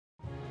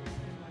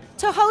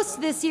To host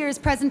this year's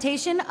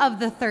presentation of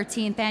the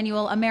 13th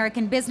Annual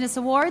American Business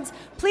Awards,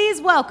 please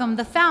welcome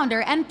the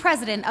founder and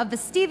president of the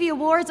Stevie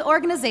Awards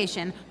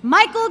organization,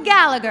 Michael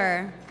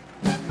Gallagher.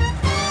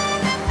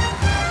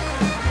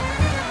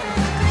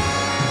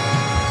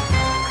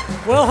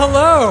 Well,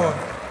 hello,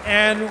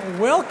 and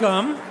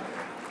welcome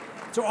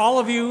to all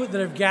of you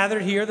that have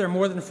gathered here. There are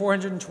more than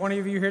 420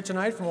 of you here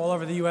tonight from all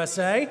over the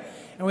USA.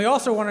 And we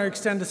also want to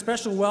extend a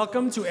special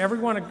welcome to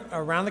everyone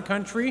around the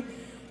country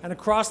and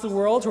across the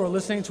world who are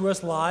listening to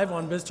us live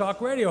on Biz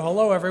Talk Radio.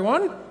 Hello,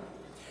 everyone.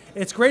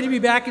 It's great to be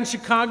back in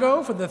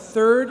Chicago for the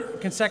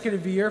third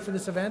consecutive year for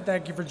this event.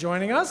 Thank you for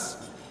joining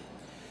us.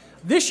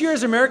 This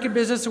year's American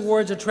Business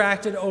Awards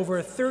attracted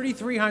over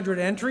 3,300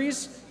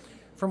 entries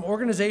from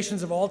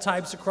organizations of all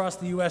types across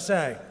the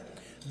USA.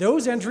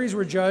 Those entries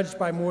were judged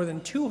by more than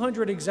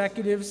 200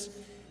 executives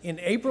in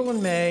April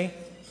and May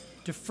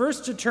to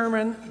first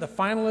determine the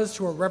finalists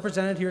who are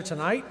represented here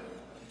tonight,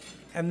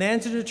 and then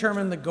to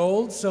determine the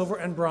gold, silver,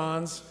 and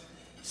bronze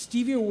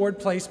Stevie Award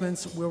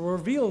placements we'll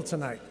reveal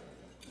tonight.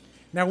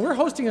 Now, we're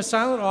hosting a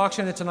silent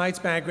auction at tonight's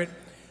banquet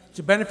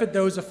to benefit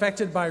those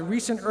affected by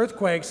recent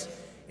earthquakes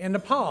in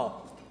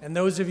Nepal. And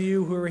those of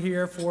you who are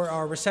here for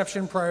our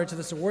reception prior to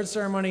this award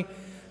ceremony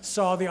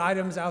saw the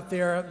items out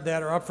there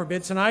that are up for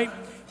bid tonight.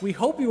 We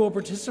hope you will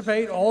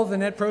participate. All of the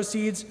net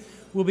proceeds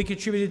will be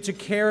contributed to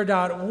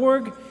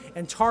care.org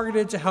and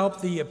targeted to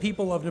help the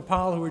people of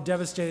Nepal who were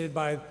devastated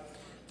by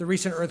the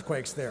recent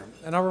earthquakes there.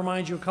 And I'll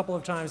remind you a couple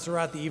of times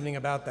throughout the evening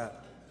about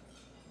that.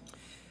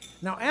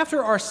 Now,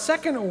 after our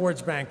second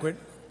awards banquet,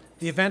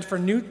 the event for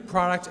new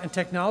product and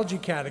technology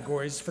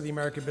categories for the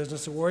American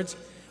Business Awards,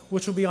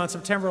 which will be on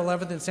September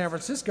 11th in San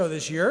Francisco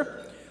this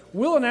year,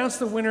 we'll announce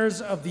the winners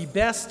of the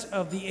Best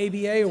of the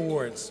ABA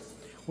Awards,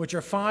 which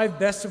are 5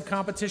 Best of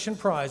Competition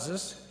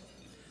prizes.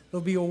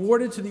 They'll be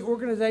awarded to the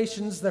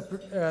organizations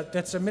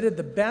that submitted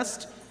the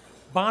best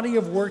body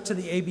of work to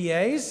the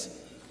ABAs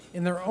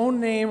in their own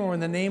name or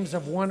in the names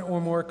of one or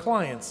more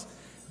clients.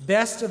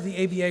 Best of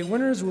the ABA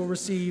winners will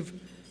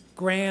receive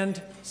grand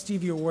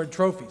Stevie Award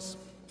trophies.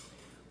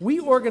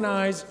 We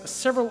organize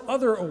several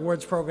other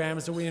awards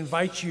programs that we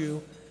invite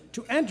you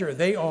to enter.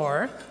 They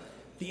are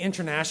the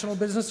International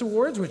Business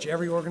Awards, which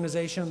every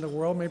organization in the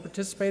world may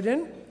participate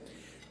in,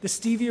 the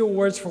Stevie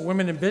Awards for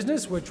Women in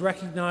Business, which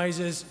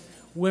recognizes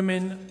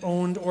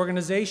women-owned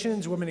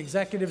organizations, women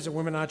executives, and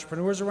women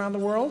entrepreneurs around the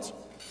world,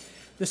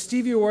 the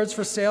Stevie Awards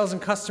for Sales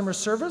and Customer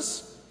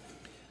Service,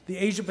 the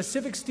Asia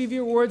Pacific Stevie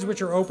Awards,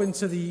 which are open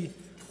to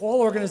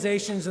all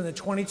organizations in the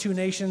 22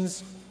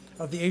 nations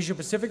of the Asia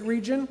Pacific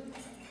region,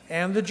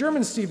 and the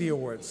German Stevie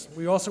Awards.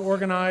 We also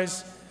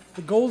organize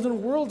the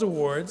Golden World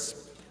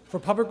Awards for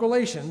Public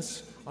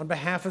Relations on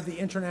behalf of the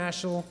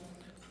International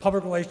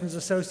Public Relations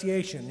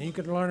Association. And you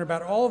can learn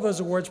about all of those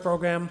awards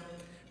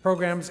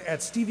programs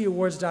at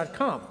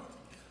stevieawards.com.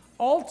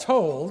 All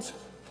told,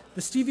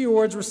 the Stevie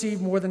Awards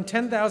receive more than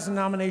 10,000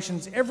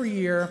 nominations every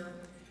year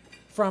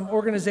from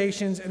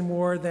organizations in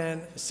more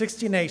than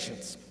 60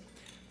 nations.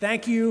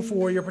 Thank you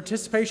for your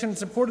participation and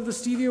support of the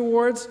Stevie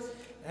Awards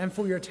and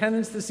for your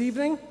attendance this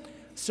evening.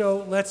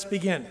 So let's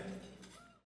begin.